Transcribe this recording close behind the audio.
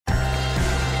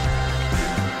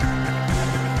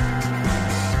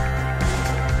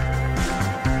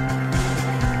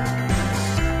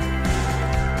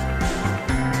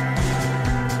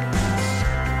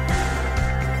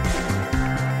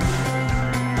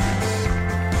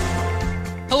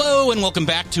Hello and welcome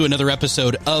back to another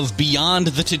episode of Beyond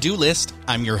the To-Do List.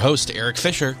 I'm your host, Eric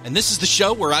Fisher, and this is the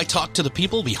show where I talk to the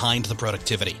people behind the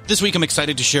productivity. This week, I'm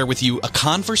excited to share with you a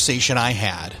conversation I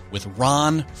had with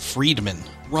Ron Friedmann.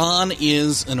 Ron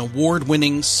is an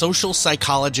award-winning social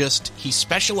psychologist. He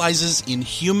specializes in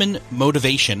human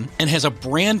motivation and has a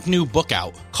brand new book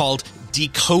out called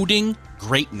Decoding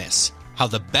Greatness: How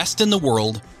the Best in the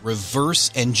World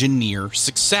Reverse Engineer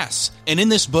Success. And in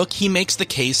this book, he makes the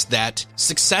case that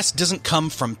success doesn't come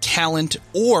from talent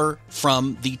or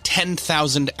from the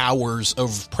 10,000 hours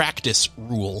of practice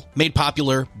rule made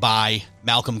popular by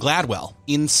Malcolm Gladwell.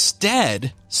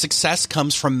 Instead, success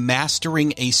comes from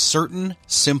mastering a certain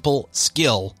simple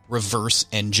skill: reverse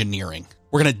engineering.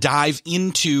 We're going to dive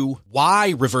into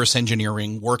why reverse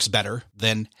engineering works better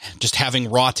than just having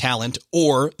raw talent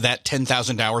or that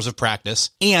 10,000 hours of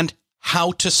practice, and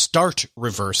how to start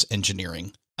reverse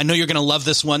engineering. I know you're going to love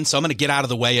this one, so I'm going to get out of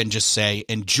the way and just say,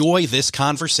 enjoy this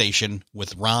conversation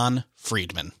with Ron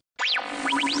Friedmann.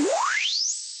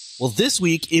 Well, this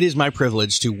week, it is my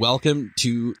privilege to welcome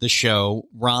to the show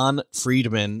Ron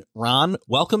Friedmann. Ron,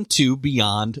 welcome to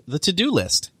Beyond the To-Do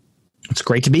List. It's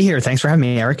great to be here. Thanks for having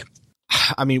me, Eric.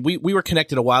 I mean, we were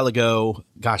connected a while ago.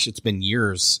 Gosh, it's been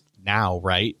years now,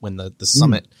 right? When the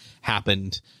summit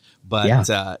happened. But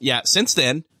since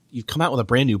then, you've come out with a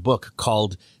brand new book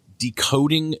called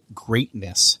Decoding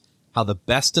Greatness: How the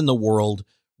Best in the World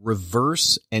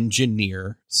Reverse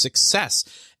Engineer Success.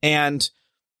 And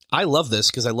I love this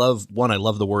because I love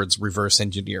the words reverse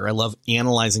engineer. I love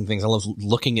analyzing things. I love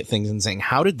looking at things and saying,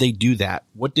 how did they do that?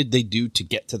 What did they do to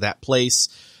get to that place?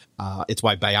 It's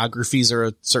why biographies are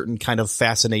a certain kind of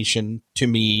fascination to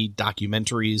me,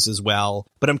 documentaries as well.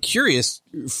 But I'm curious,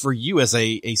 for you as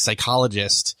a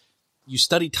psychologist, you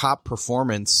study top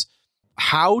performance.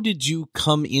 How did you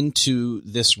come into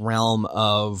this realm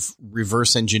of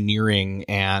reverse engineering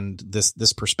and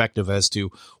this perspective as to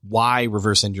why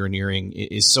reverse engineering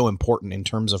is so important in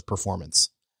terms of performance?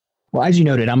 Well, as you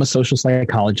noted, I'm a social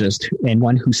psychologist and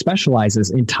one who specializes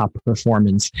in top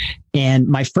performance. And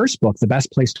my first book, The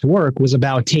Best Place to Work, was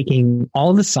about taking all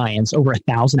of the science, over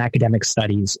 1,000 academic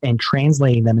studies, and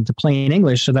translating them into plain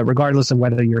English so that regardless of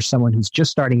whether you're someone who's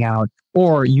just starting out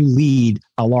or you lead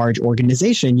a large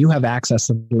organization, you have access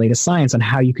to the latest science on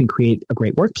how you can create a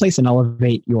great workplace and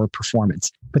elevate your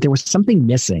performance. But there was something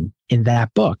missing in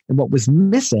that book. And what was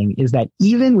missing is that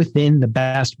even within the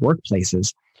best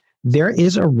workplaces, there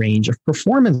is a range of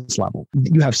performance level.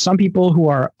 You have some people who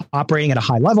are operating at a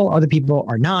high level, other people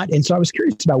are not. And so I was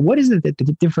curious about what is it that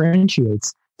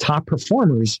differentiates top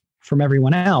performers from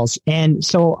everyone else. And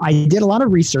so I did a lot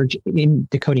of research in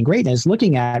Decoding Greatness,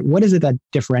 looking at what is it that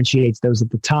differentiates those at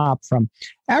the top from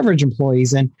average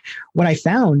employees. And what I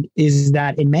found is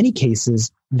that in many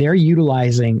cases, they're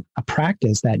utilizing a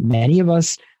practice that many of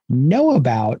us know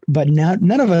about, but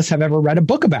none of us have ever read a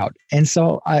book about. And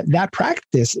so that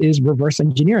practice is reverse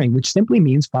engineering, which simply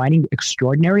means finding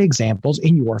extraordinary examples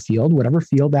in your field, whatever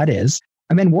field that is,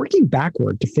 and then working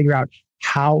backward to figure out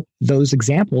how those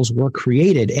examples were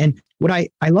created. And what I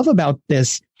love about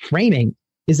this framing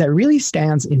is that it really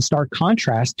stands in stark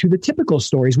contrast to the typical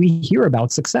stories we hear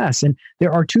about success. And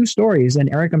there are two stories,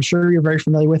 and Eric, I'm sure you're very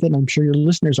familiar with it, and I'm sure your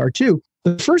listeners are too.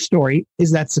 The first story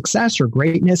is that success or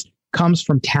greatness comes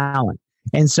from talent.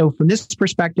 And so from this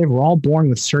perspective, we're all born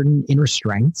with certain inner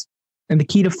strengths. And the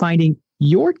key to finding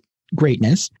your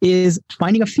greatness is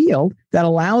finding a field that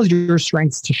allows your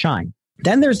strengths to shine.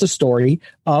 Then there's the story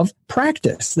of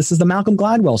practice. This is the Malcolm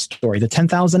Gladwell story, the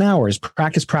 10,000 hours.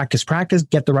 Practice, practice, practice,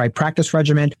 get the right practice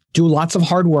regimen, do lots of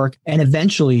hard work, and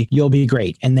eventually you'll be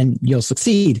great and then you'll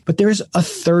succeed. But there's a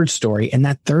third story, and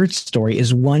that third story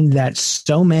is one that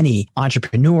so many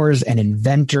entrepreneurs and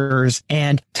inventors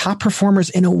and top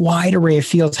performers in a wide array of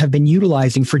fields have been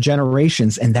utilizing for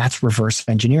generations, and that's reverse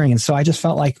engineering. And so I just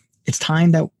felt like it's time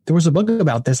that there was a book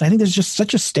about this. I think there's just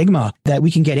such a stigma that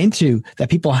we can get into, that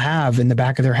people have in the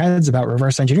back of their heads about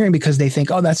reverse engineering, because they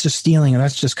think, oh, that's just stealing and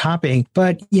that's just copying.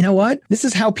 But you know what? This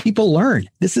is how people learn.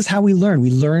 This is how we learn. We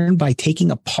learn by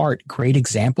taking apart great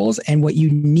examples. And what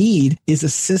you need is a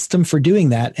system for doing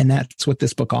that. And that's what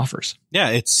this book offers. Yeah,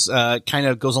 it's kind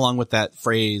of goes along with that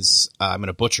phrase. I'm going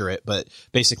to butcher it, but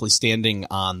basically standing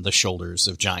on the shoulders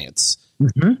of giants.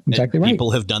 Mm-hmm, exactly right.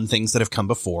 People have done things that have come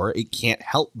before. It can't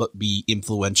help but be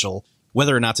influential,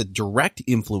 whether or not it's a direct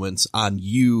influence on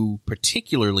you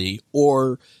particularly,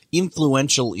 or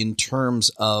influential in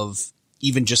terms of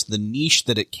even just the niche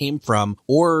that it came from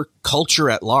or culture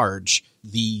at large.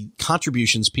 The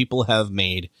contributions people have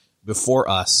made before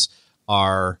us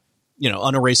are,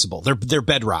 unerasable. They're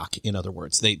bedrock. In other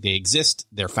words, they exist,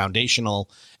 they're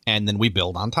foundational, and then we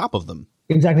build on top of them.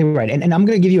 Exactly right. And I'm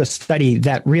going to give you a study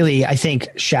that really, I think,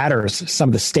 shatters some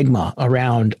of the stigma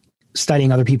around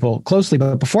studying other people closely.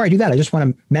 But before I do that, I just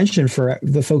want to mention for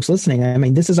the folks listening, I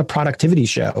mean, this is a productivity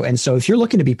show. And so if you're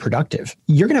looking to be productive,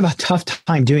 you're going to have a tough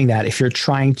time doing that if you're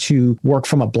trying to work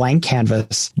from a blank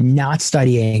canvas, not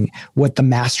studying what the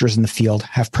masters in the field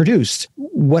have produced.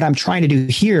 What I'm trying to do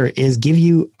here is give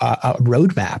you a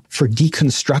roadmap for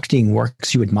deconstructing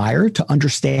works you admire to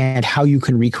understand how you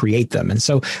can recreate them. And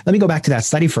so let me go back to that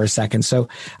study for a second. So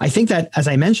I think that, as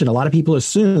I mentioned, a lot of people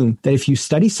assume that if you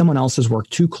study someone else's work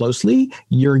too closely,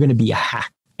 you're going to be a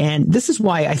hack. And this is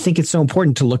why I think it's so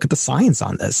important to look at the science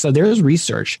on this. So there's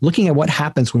research looking at what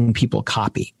happens when people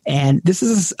copy. And this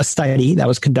is a study that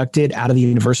was conducted out of the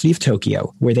University of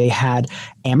Tokyo, where they had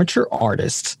amateur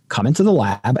artists come into the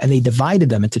lab and they divided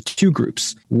them into two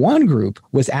groups. One group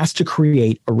was asked to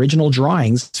create original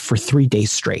drawings for 3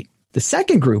 days straight. The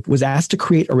second group was asked to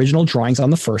create original drawings on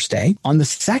the first day. On the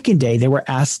second day, they were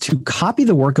asked to copy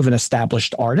the work of an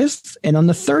established artist. And on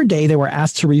the third day, they were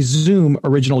asked to resume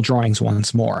original drawings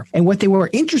once more. And what they were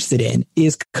interested in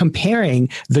is comparing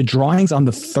the drawings on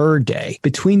the third day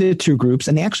between the two groups.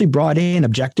 And they actually brought in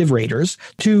objective raters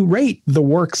to rate the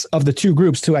works of the two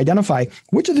groups to identify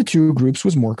which of the two groups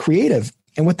was more creative.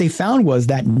 And what they found was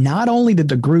that not only did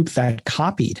the group that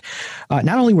copied,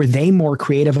 not only were they more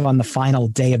creative on the final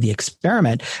day of the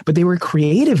experiment, but they were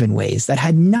creative in ways that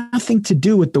had nothing to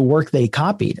do with the work they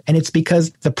copied. And it's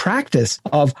because the practice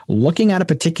of looking at a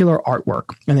particular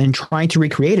artwork and then trying to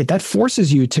recreate it, that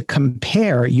forces you to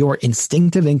compare your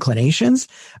instinctive inclinations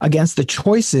against the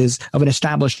choices of an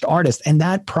established artist. And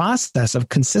that process of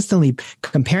consistently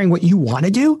comparing what you want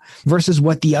to do versus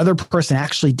what the other person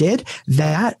actually did,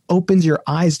 that opens your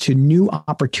eyes to new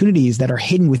opportunities that are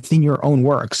hidden within your own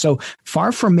work. So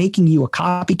far from making you a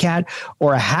copycat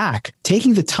or a hack,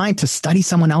 taking the time to study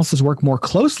someone else's work more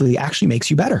closely actually makes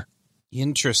you better.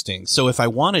 Interesting. So if I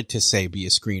wanted to, say, be a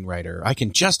screenwriter, I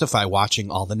can justify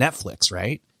watching all the Netflix,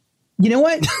 right? You know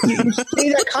what? You say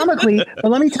that comically,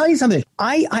 but let me tell you something.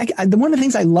 One of the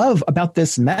things I love about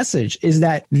this message is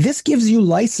that this gives you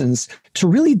license to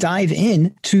really dive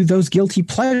in to those guilty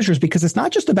pleasures, because it's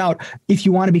not just about if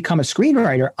you want to become a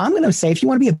screenwriter. I'm going to say if you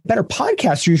want to be a better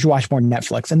podcaster, you should watch more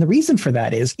Netflix. And the reason for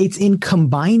that is it's in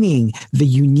combining the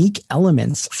unique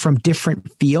elements from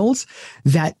different fields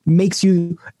that makes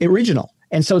you original.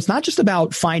 And so it's not just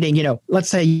about finding, let's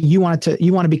say you want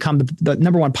to become the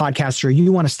number one podcaster. You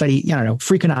want to study,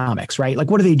 Freakonomics, right? Like,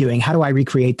 what are they doing? How do I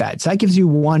recreate that? So that gives you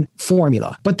one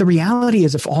formula. But the reality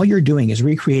is, if all you're doing is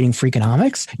recreating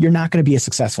Freakonomics, you're not going to be as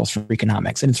successful as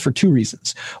Freakonomics. And it's for two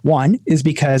reasons. One is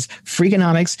because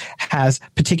Freakonomics has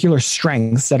particular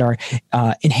strengths that are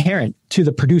inherent to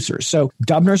the producers. So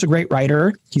Dubner's a great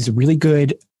writer. He's a really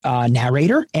good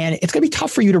narrator, and it's going to be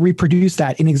tough for you to reproduce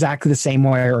that in exactly the same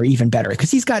way or even better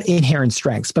because he's got inherent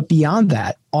strengths. But beyond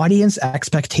that, audience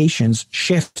expectations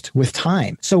shift with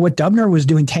time. So what Dubner was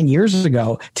doing 10 years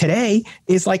ago, today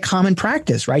is like common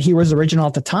practice, right? He was original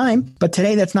at the time, but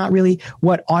today that's not really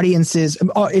what audiences,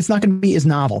 it's not going to be as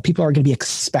novel. People are going to be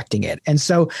expecting it. And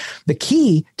so the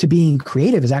key to being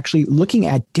creative is actually looking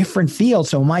at different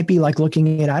fields. So it might be like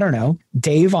looking at, I don't know,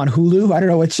 Dave on Hulu. I don't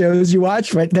know what shows you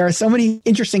watch, but there are so many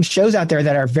interesting shows out there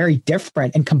that are very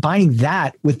different, and combining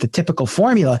that with the typical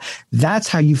formula, that's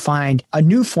how you find a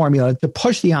new formula to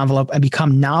push the envelope and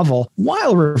become novel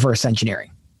while reverse engineering.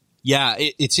 Yeah,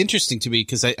 it's interesting to me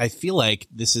because I feel like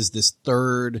this is this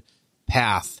third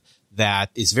path that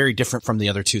is very different from the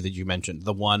other two that you mentioned.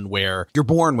 The one where you're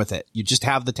born with it. You just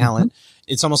have the talent.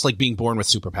 Mm-hmm. It's almost like being born with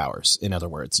superpowers. In other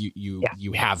words,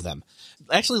 you have them.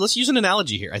 Actually, let's use an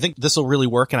analogy here. I think this will really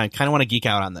work, and I kind of want to geek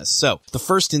out on this. So the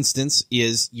first instance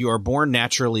is you are born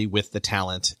naturally with the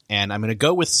talent, and I'm going to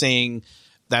go with saying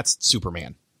that's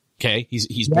Superman. Okay,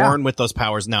 he's born with those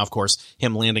powers. Now, of course,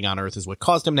 him landing on Earth is what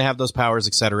caused him to have those powers,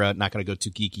 etc. Not going to go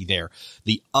too geeky there.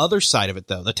 The other side of it,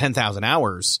 though, the 10,000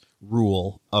 hours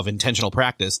rule of intentional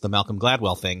practice, the Malcolm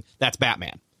Gladwell thing, that's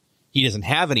Batman. He doesn't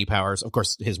have any powers. Of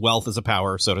course, his wealth is a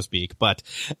power, so to speak. But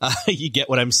you get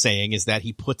what I'm saying is that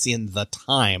he puts in the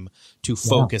time to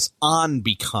focus on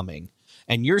becoming.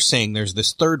 And you're saying there's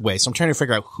this third way. So I'm trying to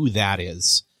figure out who that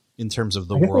is in terms of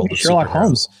the world of Sherlock superheroes.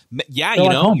 Holmes. Yeah,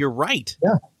 Sherlock Holmes. You're right.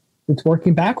 Yeah. It's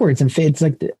working backwards, and it's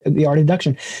like the art of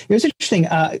deduction. It was interesting.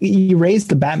 You raised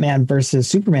the Batman versus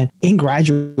Superman in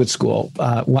graduate school.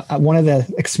 One of the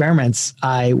experiments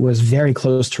I was very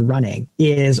close to running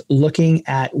is looking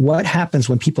at what happens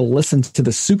when people listen to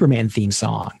the Superman theme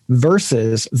song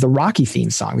versus the Rocky theme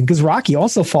song, because Rocky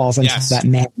also falls into that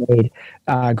man-made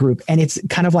group. And it's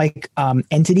kind of like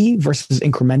entity versus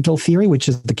incremental theory, which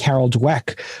is the Carol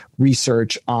Dweck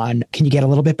research on can you get a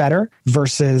little bit better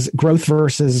versus growth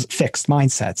versus fixed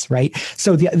mindsets, right?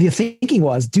 So the thinking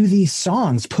was, do these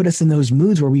songs put us in those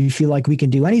moods where we feel like we can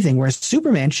do anything? Whereas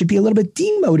Superman should be a little bit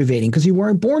demotivating because you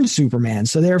weren't born Superman.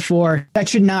 So therefore, that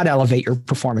should not elevate your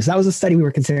performance. That was a study we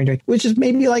were considering doing, which is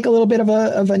maybe like a little bit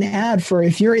of an ad for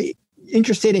if you're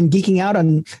interested in geeking out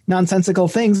on nonsensical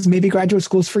things, maybe graduate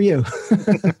school's for you.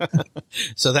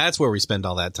 So that's where we spend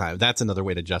all that time. That's another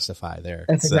way to justify there.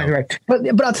 That's exactly right.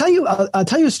 But I'll tell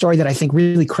you a story that I think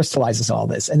really crystallizes all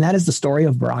this, and that is the story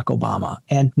of Barack Obama.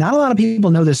 And not a lot of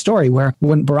people know this story, where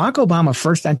when Barack Obama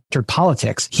first entered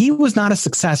politics, he was not a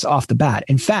success off the bat.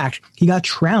 In fact, he got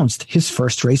trounced his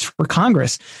first race for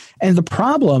Congress. And the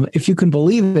problem, if you can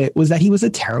believe it, was that he was a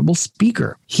terrible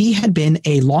speaker. He had been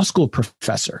a law school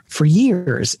professor for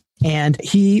years, and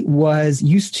he was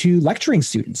used to lecturing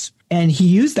students. And he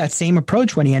used that same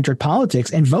approach when he entered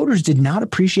politics, and voters did not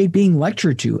appreciate being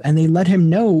lectured to, and they let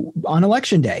him know on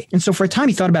election day. And so for a time,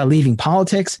 he thought about leaving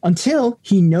politics until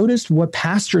he noticed what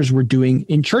pastors were doing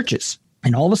in churches.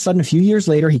 And all of a sudden, a few years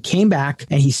later, he came back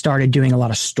and he started doing a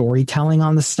lot of storytelling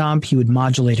on the stump. He would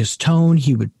modulate his tone.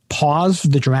 He would pause,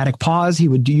 the dramatic pause. He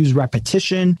would use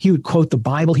repetition. He would quote the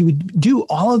Bible. He would do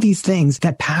all of these things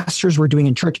that pastors were doing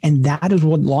in church. And that is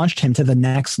what launched him to the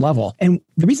next level. And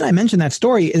the reason I mention that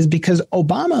story is because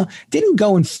Obama didn't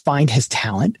go and find his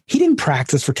talent. He didn't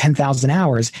practice for 10,000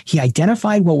 hours. He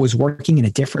identified what was working in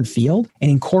a different field and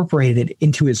incorporated it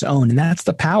into his own. And that's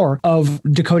the power of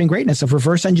decoding greatness, of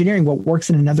reverse engineering what works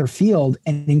in another field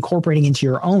and incorporating into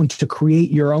your own to create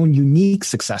your own unique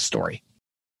success story.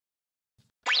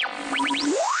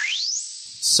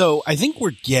 So I think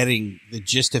we're getting the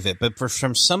gist of it, but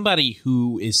from somebody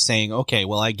who is saying, okay,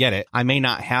 well, I get it. I may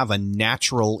not have a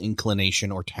natural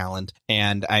inclination or talent,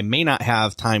 and I may not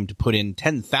have time to put in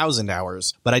 10,000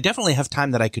 hours, but I definitely have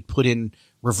time that I could put in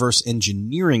reverse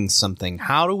engineering something.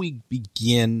 How do we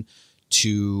begin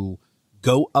to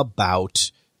go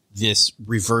about this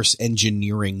reverse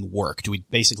engineering work? Do we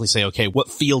basically say, okay, what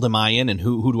field am I in, and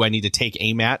who do I need to take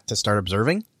aim at to start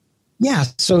observing? Yeah.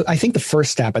 So I think the first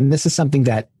step, and this is something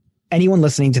that anyone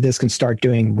listening to this can start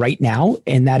doing right now,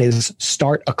 and that is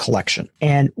start a collection.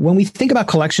 And when we think about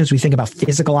collections, we think about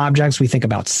physical objects, we think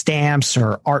about stamps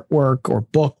or artwork or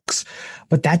books,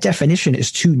 but that definition is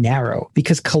too narrow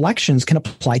because collections can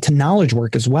apply to knowledge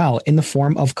work as well, in the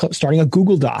form of starting a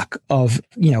Google Doc of,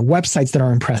 websites that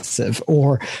are impressive,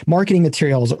 or marketing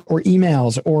materials, or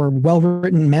emails, or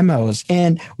well-written memos.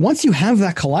 And once you have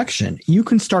that collection, you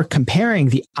can start comparing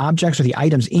the objects or the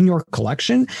items in your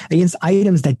collection against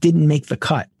items that didn't make the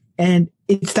cut. And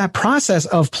it's that process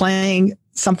of playing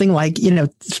something like,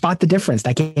 spot the difference,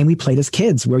 that game we played as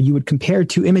kids, where you would compare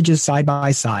two images side by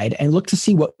side and look to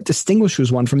see what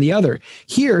distinguishes one from the other.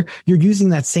 Here, you're using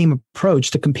that same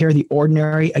approach to compare the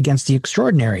ordinary against the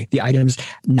extraordinary, the items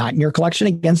not in your collection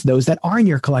against those that are in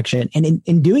your collection. And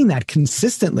in doing that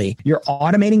consistently, you're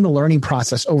automating the learning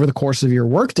process over the course of your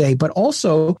workday, but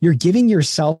also you're giving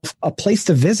yourself a place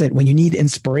to visit when you need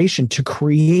inspiration to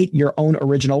create your own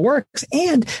original works.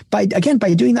 And by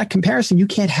doing that comparison, you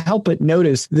can't help but notice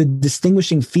the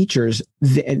distinguishing features,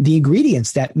 the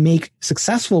ingredients that make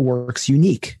successful works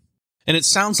unique. And it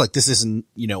sounds like this isn't,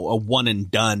 a one and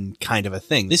done kind of a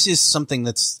thing. This is something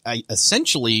that's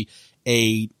essentially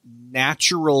a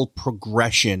natural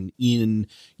progression in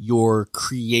your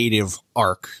creative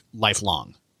arc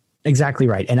lifelong. Exactly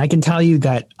right. And I can tell you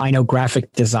that I know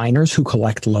graphic designers who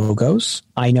collect logos.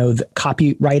 I know the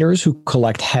copywriters who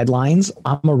collect headlines.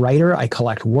 I'm a writer. I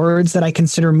collect words that I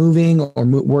consider moving, or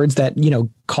words that,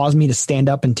 cause me to stand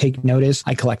up and take notice.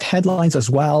 I collect headlines as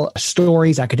well,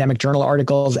 stories, academic journal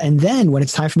articles. And then when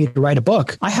it's time for me to write a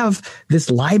book, I have this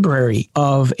library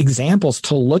of examples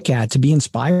to look at, to be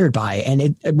inspired by. And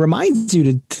it reminds you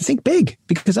to think big,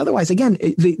 because otherwise, again,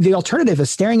 the alternative is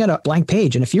staring at a blank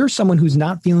page. And if you're someone who's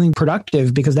not feeling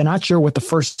productive because they're not sure what the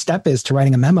first step is to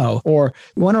writing a memo, or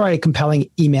you want to write a compelling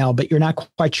email, but you're not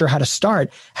quite sure how to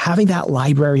start, having that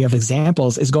library of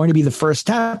examples is going to be the first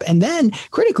step. And then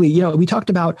critically, we talked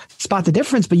about spot the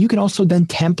difference, but you can also then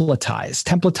templatize.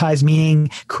 Templatize meaning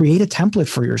create a template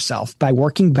for yourself by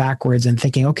working backwards and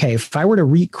thinking, okay, if I were to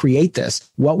recreate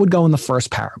this, what would go in the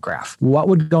first paragraph? What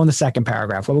would go in the second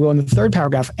paragraph? What would go in the third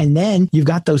paragraph? And then you've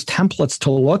got those templates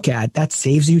to look at. That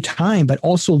saves you time, but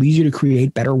also leads you to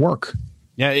create better work.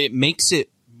 Yeah, it makes it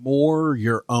more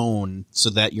your own so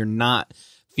that you're not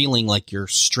feeling like you're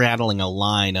straddling a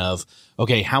line of,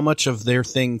 okay, how much of their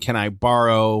thing can I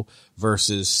borrow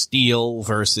versus steal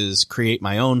versus create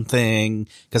my own thing?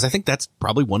 Because I think that's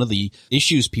probably one of the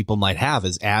issues people might have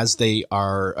is as they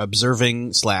are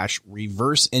observing /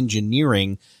 reverse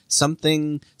engineering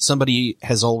something somebody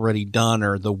has already done,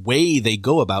 or the way they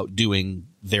go about doing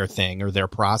their thing or their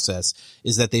process,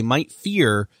 is that they might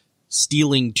fear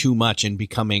stealing too much and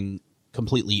becoming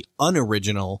completely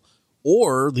unoriginal,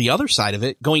 or the other side of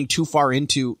it, going too far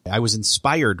into, I was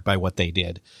inspired by what they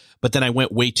did, but then I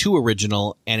went way too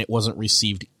original and it wasn't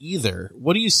received either.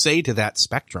 What do you say to that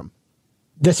spectrum?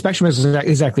 The spectrum is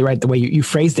exactly right. The way you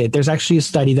phrased it. There's actually a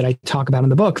study that I talk about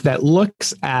in the book that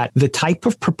looks at the type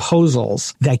of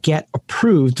proposals that get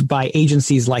approved by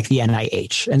agencies like the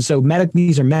NIH. And so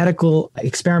these are medical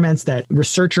experiments that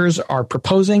researchers are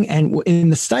proposing. And in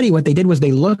the study, what they did was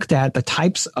they looked at the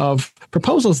types of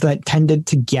proposals that tended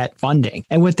to get funding.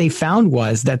 And what they found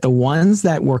was that the ones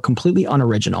that were completely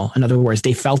unoriginal, in other words,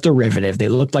 they felt derivative, they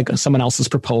looked like someone else's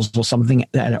proposal, something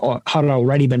that had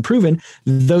already been proven,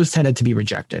 those tended to be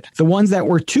rejected. The ones that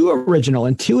were too original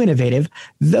and too innovative,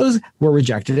 those were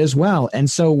rejected as well. And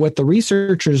so what the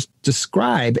researchers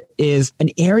describe is an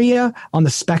area on the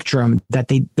spectrum that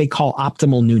they call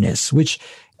optimal newness, which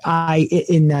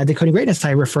in Decoding Greatness,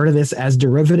 I refer to this as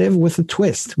derivative with a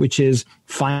twist, which is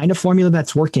find a formula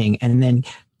that's working and then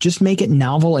just make it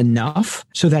novel enough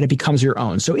so that it becomes your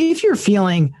own. So if you're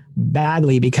feeling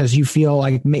badly because you feel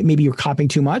like maybe you're copying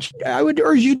too much, I would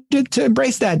urge you to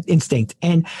embrace that instinct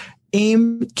and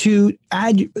aim to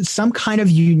add some kind of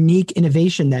unique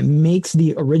innovation that makes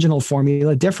the original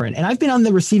formula different. And I've been on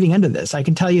the receiving end of this. I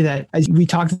can tell you that as we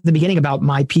talked at the beginning about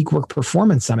my Peak Work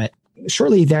Performance Summit,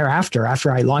 shortly thereafter,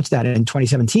 after I launched that in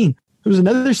 2017, there was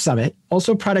another summit,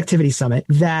 also a productivity summit,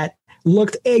 that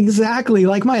looked exactly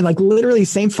like mine, like literally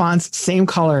same fonts, same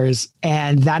colors.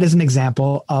 And that is an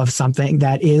example of something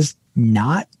that is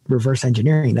not reverse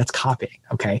engineering. That's copying.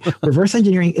 Okay. Reverse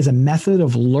engineering is a method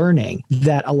of learning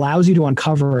that allows you to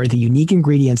uncover the unique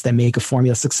ingredients that make a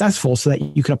formula successful so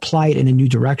that you can apply it in a new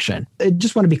direction. I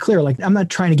just want to be clear. Like, I'm not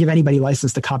trying to give anybody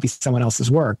license to copy someone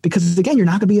else's work, because again, you're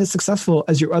not going to be as successful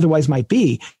as you otherwise might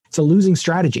be. It's a losing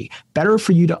strategy. Better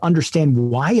for you to understand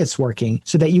why it's working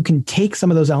so that you can take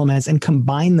some of those elements and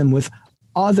combine them with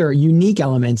other unique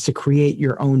elements to create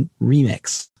your own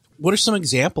remix. What are some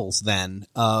examples then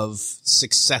of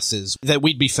successes that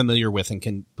we'd be familiar with and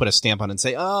can put a stamp on and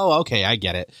say, oh, okay, I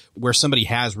get it, where somebody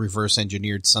has reverse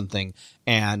engineered something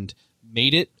and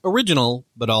made it original,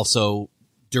 but also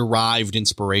derived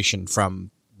inspiration from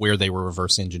where they were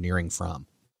reverse engineering from?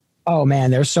 Oh,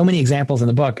 man, there's so many examples in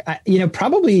the book.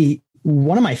 Probably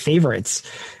one of my favorites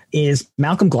is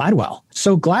Malcolm Gladwell.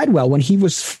 So Gladwell, when he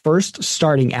was first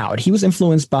starting out, he was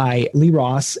influenced by Lee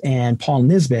Ross and Paul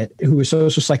Nisbet, who were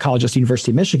social psychologists at the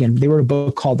University of Michigan. They wrote a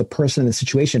book called The Person and the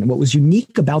Situation. And what was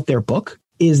unique about their book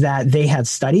is that they had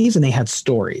studies and they had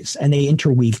stories and they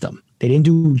interweaved them. They didn't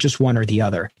do just one or the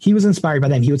other. He was inspired by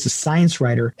them. He was a science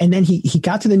writer. And then he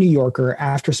got to the New Yorker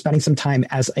after spending some time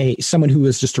as someone who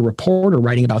was just a reporter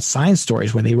writing about science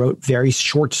stories, where they wrote very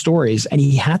short stories. And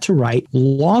he had to write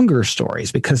longer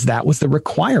stories because that was the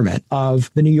requirement of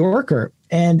the New Yorker.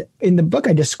 And in the book,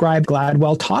 I described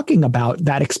Gladwell talking about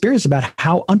that experience, about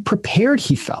how unprepared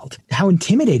he felt, how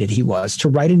intimidated he was to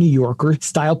write a New Yorker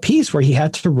style piece where he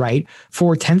had to write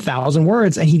for 10,000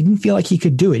 words. And he didn't feel like he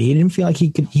could do it. He didn't feel like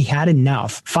he had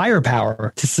enough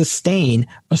firepower to sustain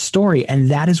a story. And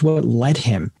that is what led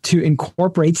him to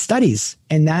incorporate studies.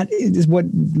 And that is what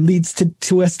leads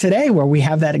to us today, where we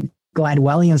have that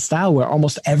Gladwellian style where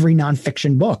almost every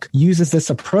nonfiction book uses this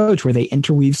approach where they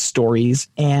interweave stories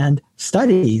and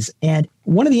studies. And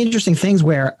one of the interesting things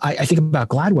where I think about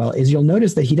Gladwell is you'll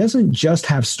notice that he doesn't just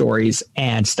have stories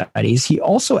and studies. He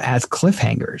also adds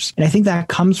cliffhangers. And I think that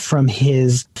comes from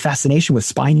his fascination with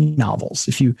spy novels.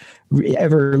 If you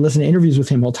ever listen to interviews with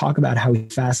him, he'll talk about how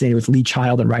he's fascinated with Lee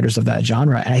Child and writers of that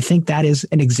genre. And I think that is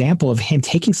an example of him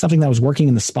taking something that was working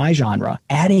in the spy genre,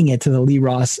 adding it to the Lee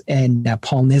Ross and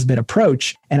Paul Nisbet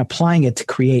approach, and applying it to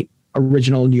create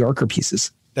original New Yorker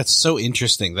pieces. That's so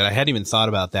interesting that I hadn't even thought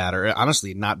about that, or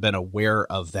honestly not been aware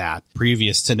of that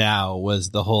previous to now,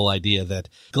 was the whole idea that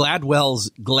Gladwell's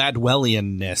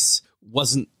Gladwellianness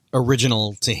wasn't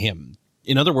original to him.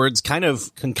 In other words, kind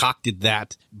of concocted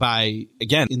that by,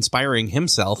 again, inspiring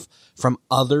himself from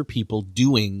other people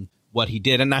doing what he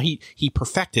did. And now he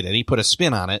perfected it. He put a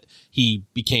spin on it. He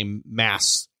became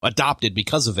mass adopted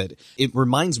because of it. It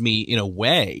reminds me in a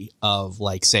way of,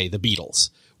 like, say, the Beatles,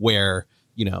 where,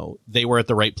 you know, they were at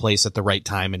the right place at the right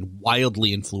time and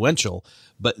wildly influential,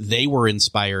 but they were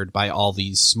inspired by all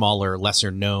these smaller, lesser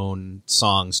known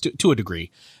songs to a degree,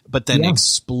 but then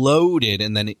exploded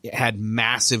and then it had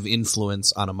massive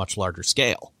influence on a much larger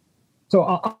scale. So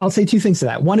I'll say two things to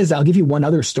that. One is I'll give you one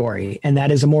other story, and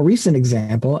that is a more recent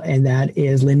example, and that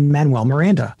is Lin-Manuel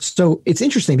Miranda. So it's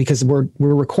interesting because we're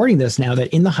recording this now that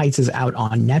In the Heights is out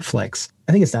on Netflix.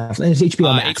 I think it's Netflix. It's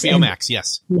HBO Max. HBO Max,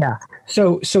 yes. Yeah.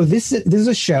 So this is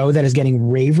a show that is getting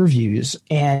rave reviews,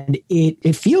 and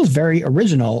it feels very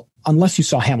original. Unless you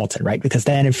saw Hamilton, right? Because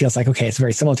then it feels like, okay, it's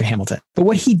very similar to Hamilton. But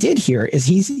what he did here is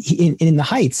in The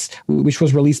Heights, which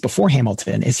was released before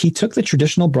Hamilton, is he took the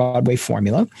traditional Broadway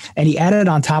formula and he added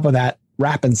on top of that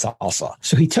rap and salsa.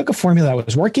 So he took a formula that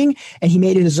was working and he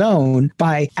made it his own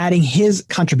by adding his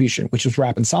contribution, which was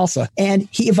rap and salsa. And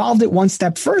he evolved it one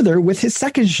step further with his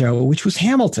second show, which was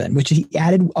Hamilton, which he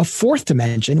added a fourth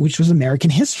dimension, which was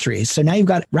American history. So now you've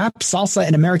got rap, salsa,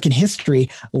 and American history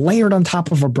layered on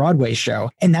top of a Broadway show.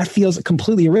 And that feels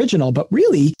completely original, but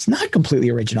really it's not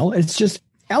completely original. It's just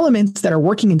elements that are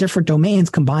working in different domains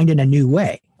combined in a new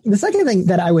way. The second thing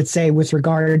that I would say with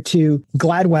regard to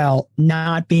Gladwell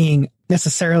not being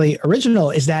necessarily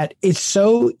original is that it's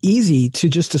so easy to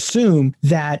just assume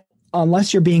that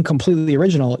unless you're being completely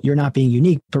original, you're not being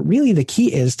unique. But really the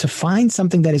key is to find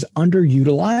something that is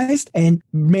underutilized and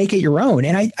make it your own.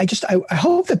 And I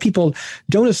hope that people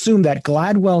don't assume that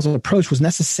Gladwell's approach was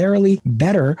necessarily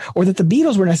better or that the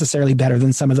Beatles were necessarily better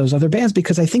than some of those other bands,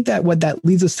 because I think that what that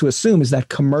leads us to assume is that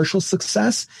commercial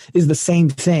success is the same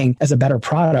thing as a better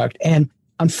product. And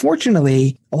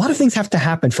unfortunately, a lot of things have to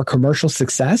happen for commercial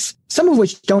success, some of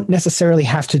which don't necessarily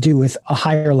have to do with a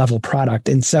higher level product.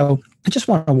 And so I just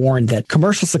want to warn that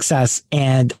commercial success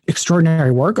and extraordinary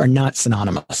work are not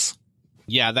synonymous.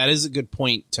 Yeah, that is a good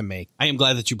point to make. I am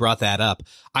glad that you brought that up.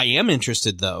 I am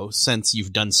interested, though, since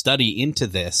you've done study into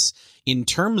this, in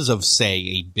terms of, say,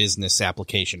 a business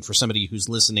application for somebody who's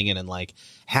listening in and like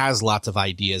has lots of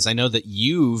ideas. I know that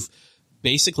you've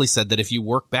basically said that if you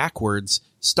work backwards,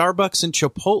 Starbucks and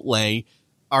Chipotle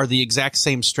are the exact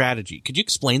same strategy. Could you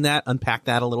explain that, unpack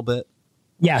that a little bit?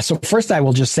 Yeah. So first, I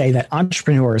will just say that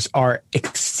entrepreneurs are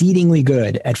exceedingly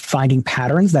good at finding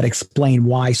patterns that explain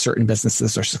why certain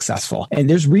businesses are successful. And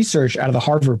there's research out of the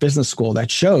Harvard Business School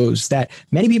that shows that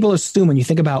many people assume when you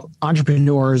think about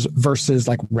entrepreneurs versus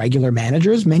like regular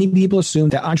managers, many people assume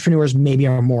that entrepreneurs maybe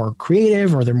are more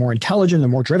creative or they're more intelligent, they're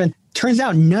more driven. Turns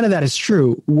out none of that is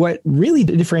true. What really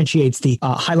differentiates the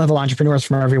high-level entrepreneurs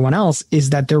from everyone else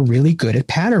is that they're really good at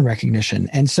pattern recognition.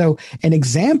 And so an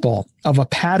example of a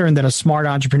pattern that a smart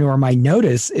entrepreneur might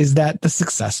notice is that the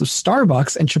success of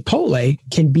Starbucks and Chipotle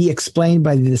can be explained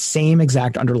by the same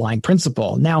exact underlying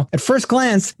principle. Now, at first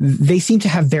glance, they seem to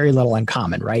have very little in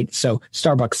common, right? So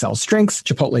Starbucks sells drinks,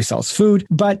 Chipotle sells food,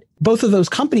 but both of those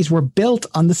companies were built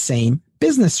on the same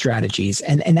business strategies.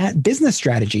 And that business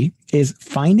strategy is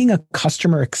finding a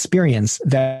customer experience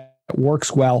that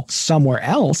works well somewhere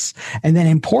else and then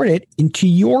import it into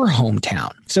your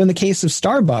hometown. So in the case of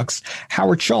Starbucks,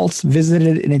 Howard Schultz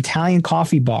visited an Italian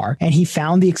coffee bar and he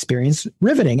found the experience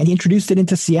riveting and he introduced it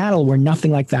into Seattle where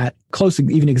nothing like that close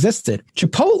even existed.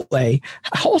 Chipotle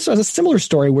also has a similar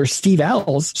story where Steve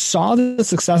Ells saw the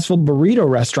successful burrito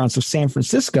restaurants of San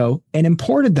Francisco and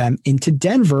imported them into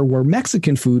Denver where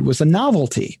Mexican food was a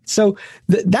novelty. So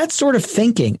that sort of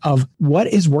thinking of what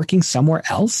is working somewhere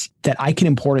else that I can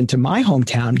import into my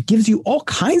hometown gives you all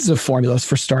kinds of formulas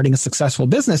for starting a successful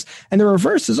business. And the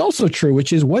reverse is also true,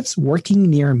 which is what's working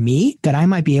near me that I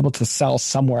might be able to sell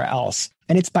somewhere else.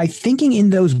 And it's by thinking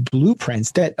in those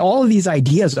blueprints that all of these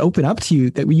ideas open up to you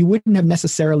that you wouldn't have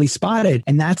necessarily spotted.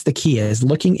 And that's the key, is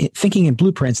thinking in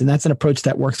blueprints. And that's an approach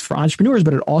that works for entrepreneurs,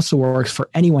 but it also works for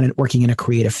anyone working in a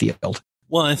creative field.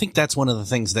 Well, I think that's one of the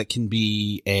things that can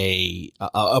be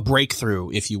a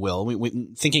breakthrough, if you will.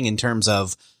 Thinking in terms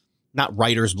of not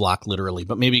writer's block literally,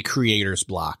 but maybe creator's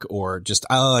block, or just,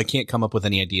 oh, I can't come up with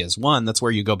any ideas. One, that's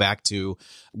where you go back to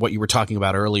what you were talking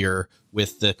about earlier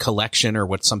with the collection, or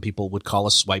what some people would call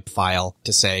a swipe file,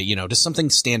 to say, does something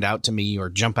stand out to me or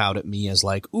jump out at me as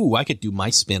like, ooh, I could do my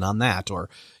spin on that, or,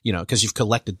 because you've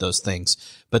collected those things.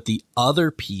 But the other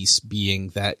piece being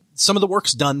that some of the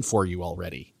work's done for you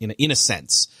already in a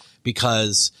sense,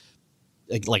 because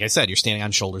like I said, you're standing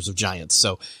on shoulders of giants.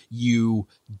 So you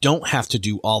don't have to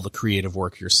do all the creative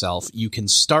work yourself. You can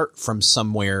start from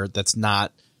somewhere that's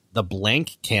not the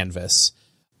blank canvas.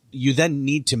 You then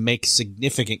need to make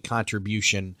significant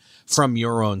contribution from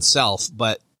your own self,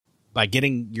 but by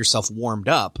getting yourself warmed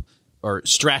up or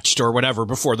stretched or whatever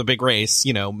before the big race,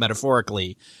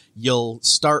 metaphorically, you'll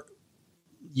start.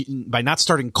 By not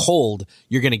starting cold,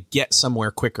 you're going to get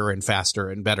somewhere quicker and faster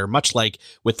and better, much like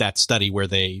with that study where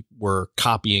they were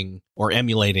copying or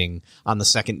emulating on the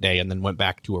second day and then went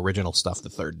back to original stuff the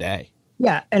third day.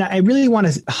 Yeah. And I really want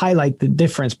to highlight the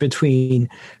difference between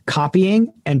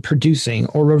copying and producing,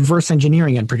 or reverse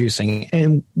engineering and producing.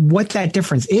 And what that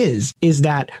difference is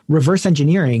that reverse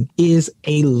engineering is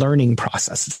a learning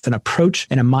process. It's an approach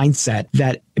and a mindset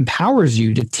that empowers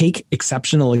you to take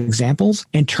exceptional examples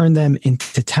and turn them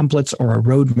into templates or a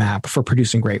roadmap for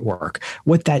producing great work.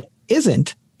 What that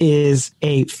isn't is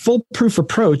a foolproof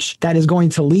approach that is going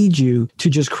to lead you to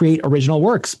just create original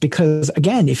works. Because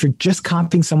again, if you're just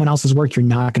copying someone else's work, you're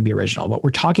not going to be original. What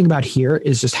we're talking about here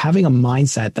is just having a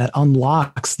mindset that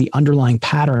unlocks the underlying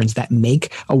patterns that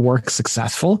make a work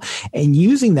successful, and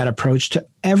using that approach to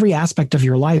every aspect of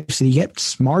your life so you get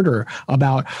smarter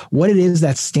about what it is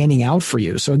that's standing out for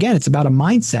you. So again, it's about a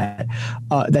mindset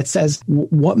that says,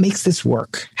 what makes this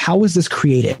work? How is this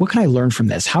created? What can I learn from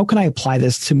this? How can I apply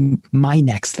this to my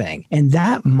next thing? And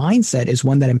that mindset is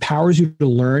one that empowers you to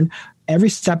learn every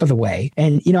step of the way.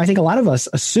 And, I think a lot of us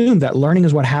assume that learning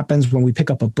is what happens when we pick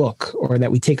up a book or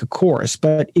that we take a course.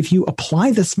 But if you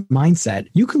apply this mindset,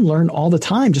 you can learn all the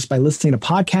time just by listening to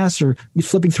podcasts or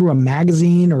flipping through a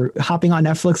magazine or hopping on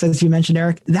Netflix, as you mentioned,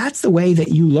 Eric. That's the way that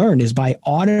you learn, is by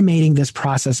automating this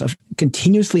process of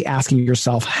continuously asking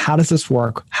yourself, how does this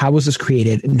work? How was this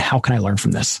created? And how can I learn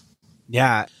from this?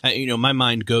 Yeah. My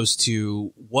mind goes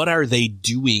to, what are they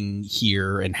doing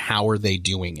here and how are they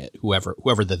doing it?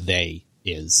 Whoever the they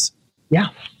is. Yeah.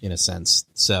 In a sense.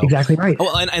 So exactly right.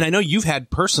 Oh, and I know you've had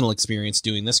personal experience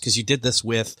doing this, because you did this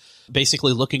with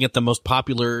basically looking at the most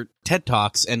popular TED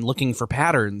Talks and looking for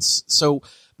patterns. So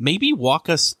maybe walk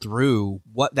us through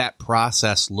what that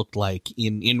process looked like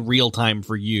in real time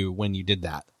for you when you did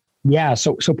that. Yeah.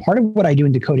 So part of what I do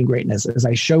in Decoding Greatness is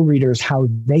I show readers how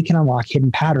they can unlock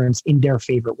hidden patterns in their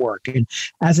favorite work. And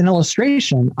as an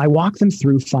illustration, I walk them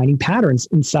through finding patterns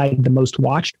inside the most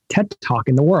watched TED Talk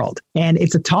in the world. And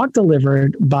it's a talk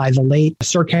delivered by the late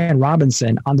Sir Ken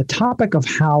Robinson on the topic of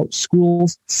how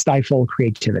schools stifle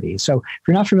creativity. So if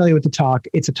you're not familiar with the talk,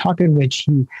 it's a talk in which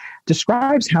he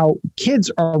describes how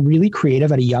kids are really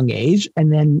creative at a young age,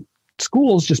 and then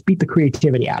schools just beat the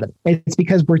creativity out of it. It's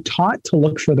because we're taught to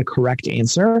look for the correct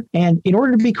answer. And in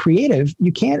order to be creative,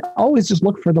 you can't always just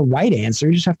look for the right answer.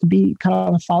 You just have to be kind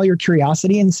of follow your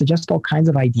curiosity and suggest all kinds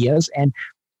of ideas. And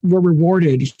we're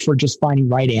rewarded for just finding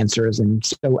right answers. And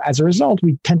so as a result,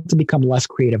 we tend to become less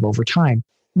creative over time.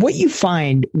 What you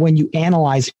find when you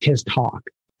analyze his talk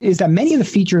is that many of the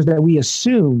features that we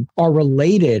assume are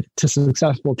related to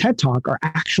successful TED Talk are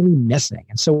actually missing.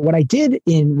 And so what I did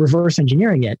in reverse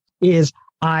engineering it is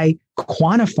I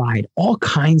quantified all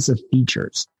kinds of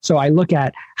features. So I look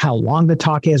at how long the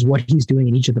talk is, what he's doing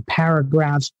in each of the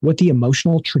paragraphs, what the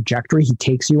emotional trajectory he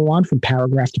takes you on from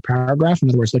paragraph to paragraph. In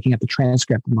other words, looking at the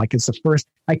transcript, and like it's the first,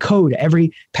 I code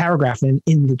every paragraph in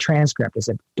the transcript. Is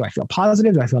it, do I feel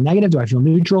positive? Do I feel negative? Do I feel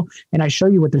neutral? And I show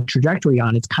you what the trajectory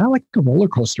on. It's kind of like a roller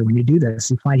coaster when you do this.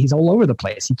 You find he's all over the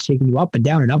place. He's taking you up and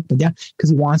down because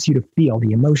he wants you to feel.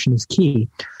 The emotion is key.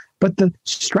 But the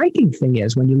striking thing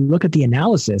is, when you look at the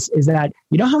analysis, is that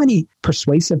you know how many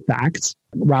persuasive facts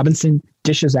Robinson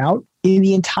dishes out? In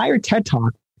the entire TED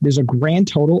Talk, there's a grand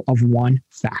total of one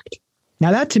fact.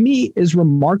 Now, that to me is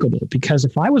remarkable, because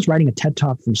if I was writing a TED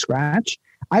Talk from scratch,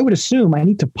 I would assume I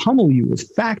need to pummel you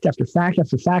with fact after fact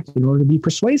after fact in order to be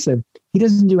persuasive. He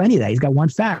doesn't do any of that. He's got one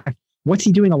fact. What's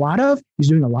he doing a lot of? He's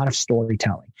doing a lot of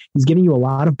storytelling. He's giving you a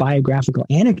lot of biographical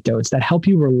anecdotes that help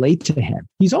you relate to him.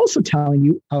 He's also telling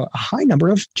you a high number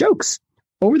of jokes.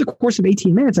 Over the course of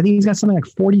 18 minutes, I think he's got something like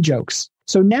 40 jokes.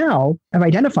 So now I've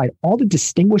identified all the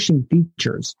distinguishing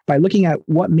features by looking at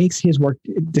what makes his work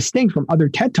distinct from other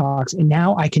TED Talks. And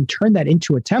now I can turn that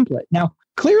into a template. Now,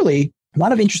 clearly, A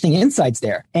lot of interesting insights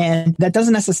there. And that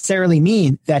doesn't necessarily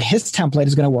mean that his template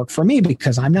is going to work for me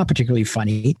because I'm not particularly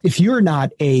funny. If you're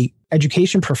not a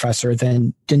education professor,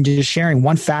 then just sharing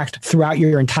one fact throughout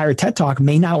your entire TED Talk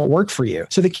may not work for you.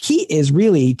 So the key is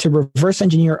really to reverse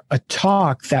engineer a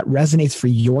talk that resonates for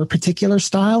your particular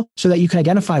style so that you can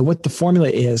identify what the formula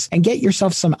is and get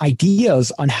yourself some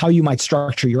ideas on how you might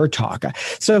structure your talk.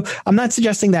 So I'm not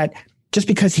suggesting that just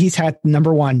because he's had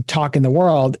number one talk in the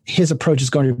world, his approach is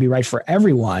going to be right for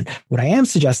everyone. What I am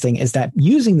suggesting is that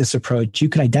using this approach, you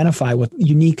can identify what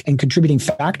unique and contributing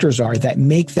factors are that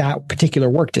make that particular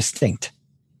work distinct.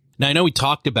 Now, I know we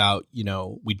talked about,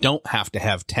 we don't have to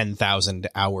have 10,000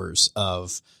 hours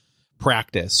of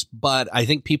practice, but I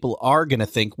think people are going to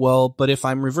think, well, but if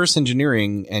I'm reverse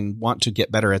engineering and want to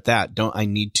get better at that, don't I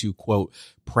need to, quote,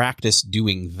 practice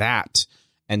doing that?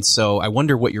 And so I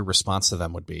wonder what your response to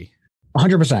them would be.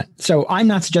 100%. So I'm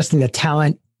not suggesting that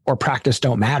talent or practice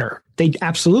don't matter. They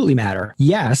absolutely matter.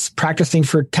 Yes, practicing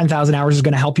for 10,000 hours is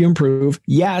going to help you improve.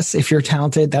 Yes, if you're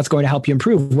talented, that's going to help you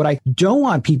improve. What I don't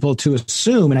want people to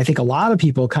assume, and I think a lot of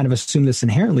people kind of assume this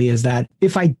inherently, is that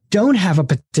if I don't have a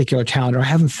particular talent or I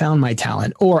haven't found my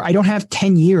talent or I don't have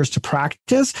 10 years to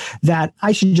practice, that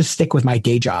I should just stick with my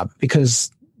day job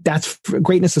because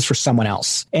greatness is for someone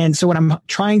else. And so what I'm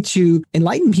trying to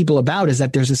enlighten people about is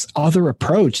that there's this other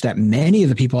approach that many of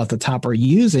the people at the top are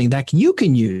using that you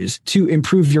can use to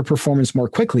improve your performance more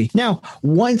quickly. Now,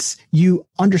 once you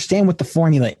understand what the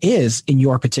formula is in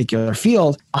your particular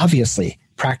field, obviously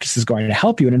practice is going to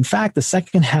help you. And in fact, the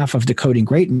second half of Decoding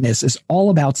Greatness is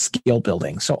all about skill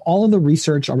building. So all of the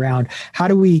research around how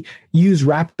do we use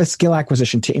rapid skill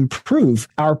acquisition to improve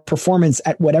our performance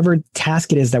at whatever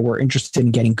task it is that we're interested in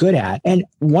getting good at. And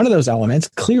one of those elements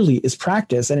clearly is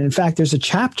practice. And in fact, there's a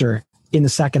chapter in the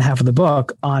second half of the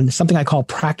book on something I call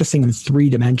practicing in 3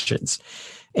 dimensions.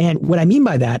 And what I mean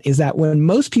by that is that when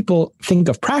most people think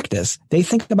of practice, they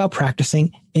think about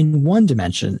practicing in 1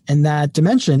 dimension. And that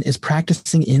dimension is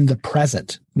practicing in the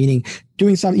present, meaning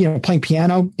doing something, playing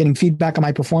piano, getting feedback on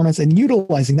my performance and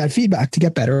utilizing that feedback to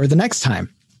get better the next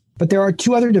time. But there are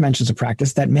 2 other dimensions of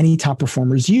practice that many top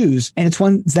performers use, and it's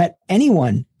ones that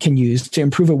anyone can use to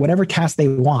improve at whatever task they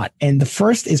want. And the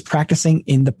first is practicing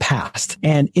in the past.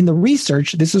 And in the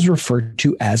research, this is referred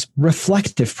to as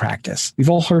reflective practice. We've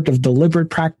all heard of deliberate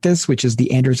practice, which is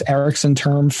the Anders Ericsson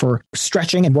term for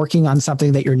stretching and working on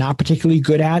something that you're not particularly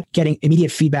good at, getting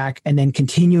immediate feedback, and then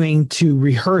continuing to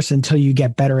rehearse until you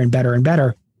get better and better and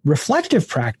better. Reflective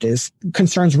practice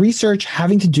concerns research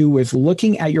having to do with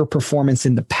looking at your performance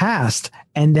in the past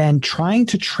and then trying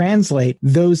to translate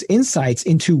those insights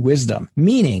into wisdom.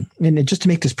 Meaning, and just to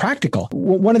make this practical,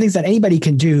 one of the things that anybody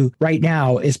can do right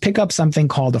now is pick up something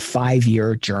called a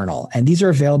 5-year journal. And these are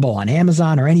available on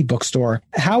Amazon or any bookstore.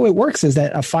 How it works is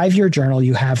that a 5-year journal,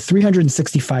 you have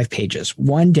 365 pages,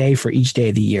 1 day for each day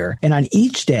of the year. And on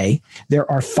each day,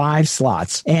 there are 5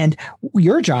 slots. And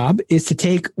your job is to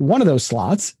take one of those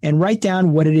slots and write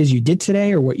down what it is you did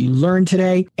today or what you learned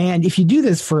today. And if you do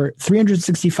this for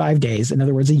 365 days, in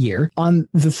other words, a year, on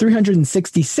the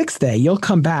 366th day, you'll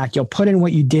come back, you'll put in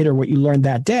what you did or what you learned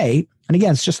that day. And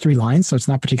again, it's just 3 lines, so it's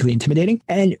not particularly intimidating.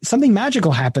 And something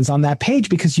magical happens on that page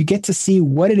because you get to see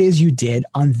what it is you did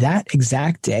on that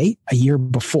exact day a year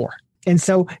before. And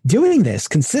so doing this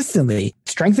consistently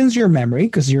strengthens your memory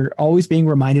because you're always being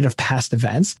reminded of past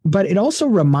events, but it also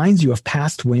reminds you of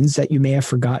past wins that you may have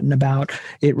forgotten about.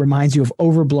 It reminds you of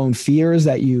overblown fears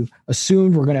that you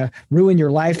assumed were going to ruin your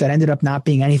life that ended up not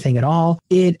being anything at all.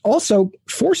 It also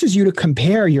forces you to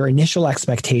compare your initial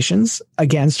expectations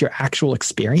against your actual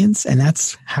experience. And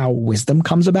that's how wisdom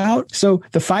comes about. So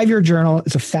the 5-year journal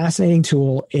is a fascinating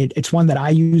tool. It's one that I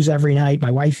use every night. My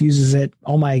wife uses it.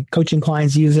 All my coaching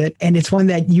clients use it. And it's one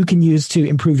that you can use to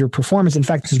improve your performance. In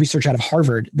fact, there's research out of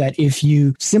Harvard that if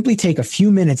you simply take a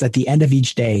few minutes at the end of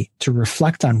each day to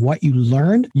reflect on what you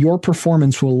learned, your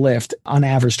performance will lift on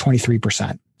average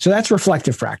 23%. So that's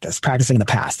reflective practice, practicing in the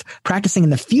past. Practicing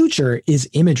in the future is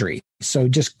imagery. So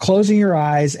just closing your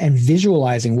eyes and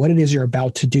visualizing what it is you're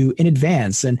about to do in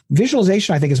advance. And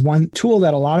visualization, I think, is one tool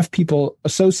that a lot of people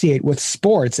associate with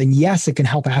sports. And yes, it can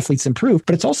help athletes improve,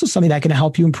 but it's also something that can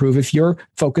help you improve if you're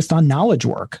focused on knowledge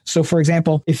work. So for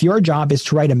example, if your job is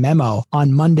to write a memo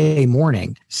on Monday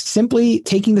morning, simply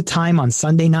taking the time on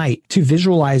Sunday night to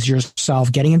visualize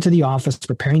yourself getting into the office,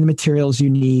 preparing the materials you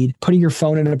need, putting your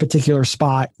phone in a particular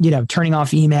spot, turning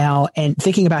off email and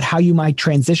thinking about how you might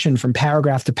transition from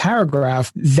paragraph to paragraph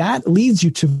paragraph, that leads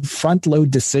you to front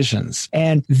load decisions.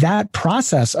 And that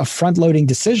process of front loading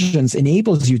decisions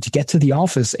enables you to get to the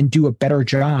office and do a better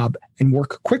job and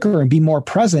work quicker and be more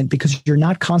present because you're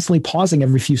not constantly pausing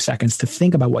every few seconds to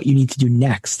think about what you need to do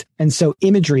next. And so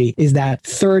imagery is that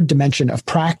third dimension of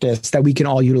practice that we can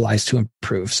all utilize to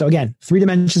improve. So again, 3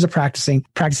 dimensions of practicing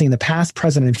in the past,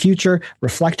 present, and future,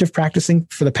 reflective practicing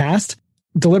for the past,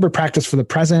 deliberate practice for the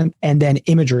present, and then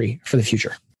imagery for the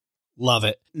future. Love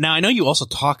it. Now, I know you also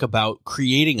talk about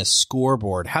creating a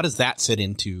scoreboard. How does that fit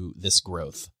into this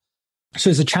growth? So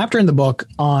there's a chapter in the book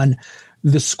on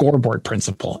the scoreboard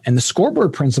principle. And the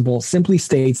scoreboard principle simply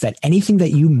states that anything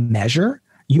that you measure,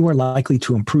 you are likely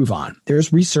to improve on.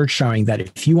 There's research showing that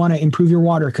if you want to improve your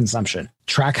water consumption,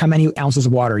 track how many ounces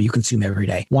of water you consume every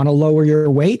day. Want to lower your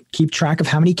weight? Keep track of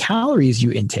how many calories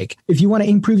you intake. If you want to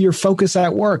improve your focus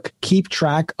at work, keep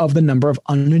track of the number of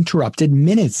uninterrupted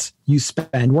minutes you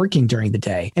spend working during the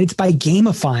day. And it's by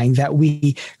gamifying that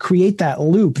we create that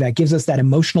loop that gives us that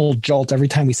emotional jolt every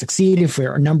time we succeed. If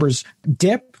our numbers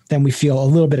dip, then we feel a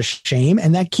little bit of shame,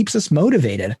 and that keeps us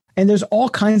motivated. And there's all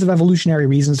kinds of evolutionary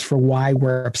reasons for why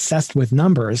we're obsessed with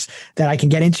numbers that I can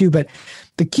get into. But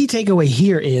the key takeaway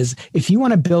here is if you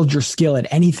want to build your skill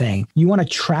at anything, you want to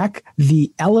track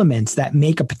the elements that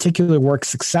make a particular work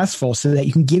successful so that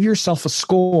you can give yourself a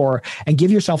score and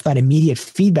give yourself that immediate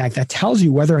feedback that tells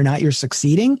you whether or not you're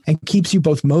succeeding and keeps you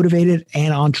both motivated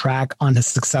and on track on the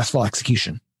successful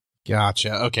execution.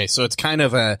 Gotcha. Okay. So it's kind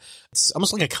of it's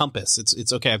almost like a compass.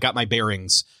 It's okay. I've got my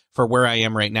bearings for where I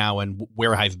am right now and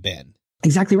where I've been.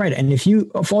 Exactly right. And if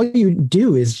all you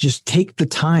do is just take the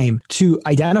time to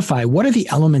identify what are the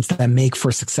elements that make for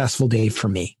a successful day for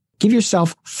me. Give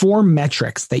yourself 4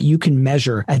 metrics that you can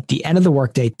measure at the end of the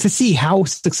workday to see how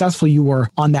successful you were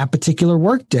on that particular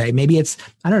workday. Maybe it's,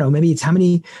 maybe it's how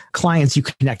many clients you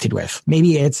connected with.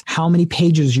 Maybe it's how many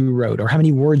pages you wrote or how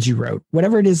many words you wrote.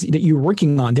 Whatever it is that you're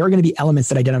working on, there are going to be elements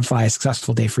that identify a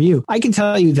successful day for you. I can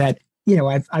tell you that,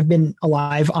 I've been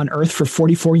alive on Earth for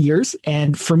 44 years.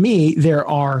 And for me, there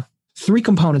are 3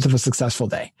 components of a successful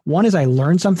day. 1 is I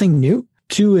learned something new.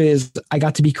 2 is I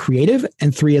got to be creative,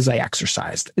 and 3 is I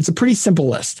exercised. It's a pretty simple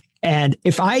list. And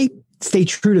if I stay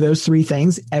true to those 3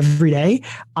 things every day,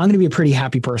 I'm going to be a pretty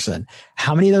happy person.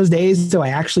 How many of those days do I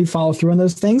actually follow through on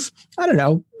those things? I don't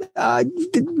know.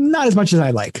 Not as much as I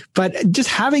like, but just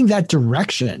having that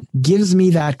direction gives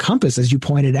me that compass, as you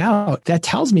pointed out, that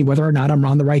tells me whether or not I'm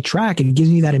on the right track. And it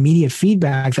gives me that immediate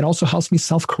feedback that also helps me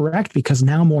self-correct because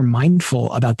now I'm more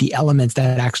mindful about the elements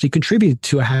that actually contribute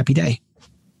to a happy day.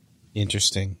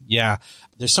 Interesting. Yeah.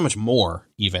 There's so much more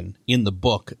even in the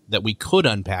book that we could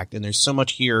unpack. And there's so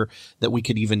much here that we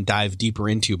could even dive deeper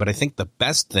into. But I think the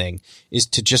best thing is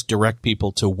to just direct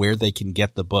people to where they can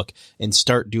get the book and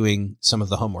start doing some of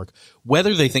the homework.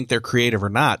 Whether they think they're creative or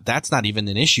not, that's not even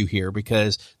an issue here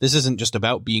because this isn't just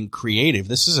about being creative.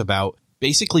 This is about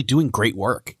basically doing great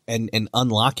work and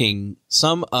unlocking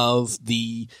some of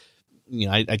the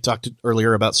I talked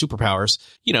earlier about superpowers.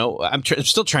 I'm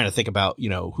still trying to think about,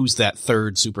 who's that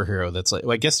third superhero that's like,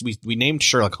 well, I guess we named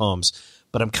Sherlock Holmes,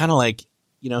 but I'm kind of like,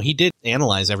 he did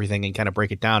analyze everything and kind of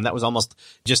break it down. That was almost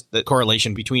just the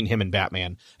correlation between him and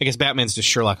Batman. I guess Batman's just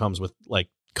Sherlock Holmes with like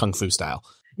Kung Fu style.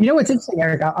 What's interesting,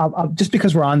 Eric, I'll just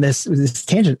because we're on this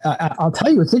tangent, I'll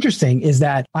tell you what's interesting is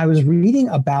that I was reading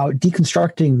about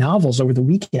deconstructing novels over the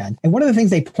weekend. And one of the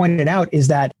things they pointed out is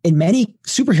that in many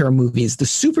superhero movies, the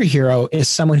superhero is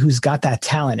someone who's got that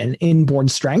talent and inborn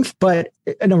strength. But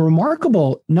in a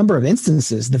remarkable number of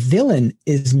instances, the villain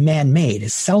is man-made,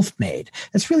 is self-made.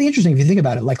 That's really interesting if you think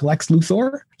about it. Like Lex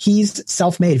Luthor, he's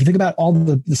self-made. If you think about all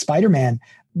the Spider-Man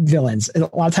villains, a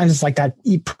lot of times it's like that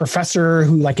professor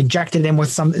who like injected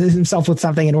himself with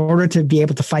something in order to be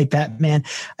able to fight Batman.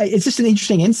 It's just an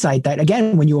interesting insight that,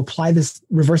 again, when you apply this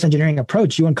reverse engineering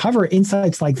approach, you uncover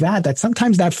insights like that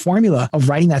sometimes that formula of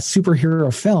writing that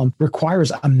superhero film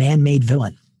requires a man-made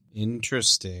villain.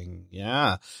 Interesting.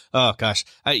 Yeah. Oh, gosh.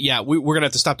 We're going to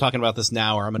have to stop talking about this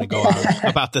now or I'm going to go on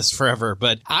about this forever.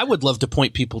 But I would love to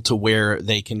point people to where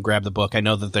they can grab the book. I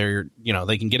know that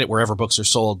they can get it wherever books are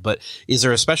sold. But is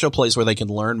there a special place where they can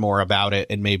learn more about it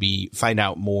and maybe find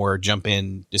out more, jump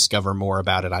in, discover more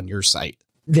about it on your site?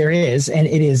 There is, and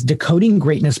it is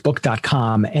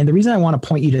decodinggreatnessbook.com. And the reason I want to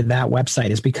point you to that website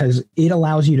is because it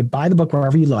allows you to buy the book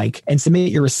wherever you like and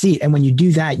submit your receipt. And when you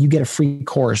do that, you get a free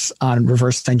course on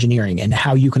reverse engineering and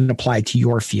how you can apply it to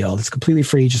your field. It's completely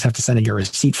free. You just have to send in your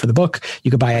receipt for the book.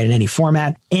 You can buy it in any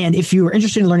format. And if you are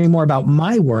interested in learning more about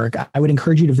my work, I would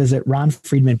encourage you to visit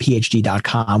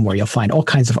ronfriedmanphd.com, where you'll find all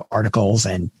kinds of articles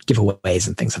and giveaways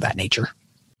and things of that nature.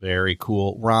 Very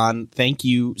cool. Ron, thank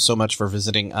you so much for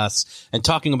visiting us and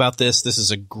talking about this. This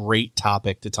is a great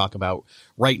topic to talk about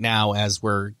right now as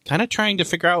we're kind of trying to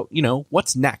figure out,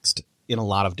 what's next in a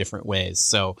lot of different ways.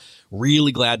 So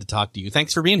really glad to talk to you.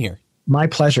 Thanks for being here. My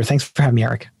pleasure. Thanks for having me,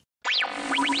 Eric.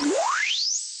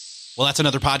 Well, that's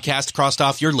another podcast crossed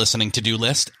off your listening to-do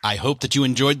list. I hope that you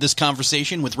enjoyed this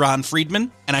conversation with Ron Friedmann,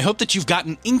 and I hope that you've got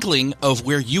an inkling of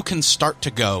where you can start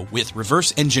to go with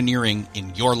reverse engineering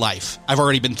in your life. I've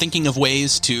already been thinking of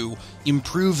ways to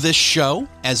improve this show,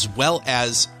 as well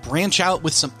as branch out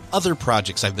with some other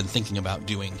projects I've been thinking about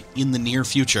doing in the near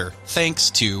future, thanks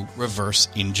to reverse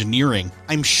engineering.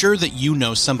 I'm sure that you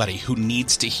know somebody who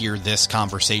needs to hear this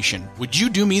conversation. Would you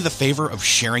do me the favor of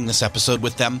sharing this episode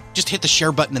with them? Just hit the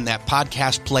share button in that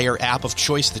podcast player app of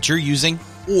choice that you're using,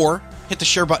 or hit the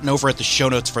share button over at the show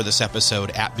notes for this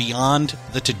episode at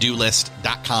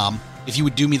beyondthetodolist.com. If you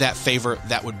would do me that favor,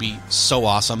 that would be so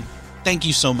awesome. Thank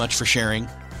you so much for sharing.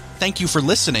 Thank you for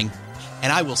listening,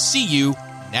 and I will see you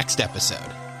next episode.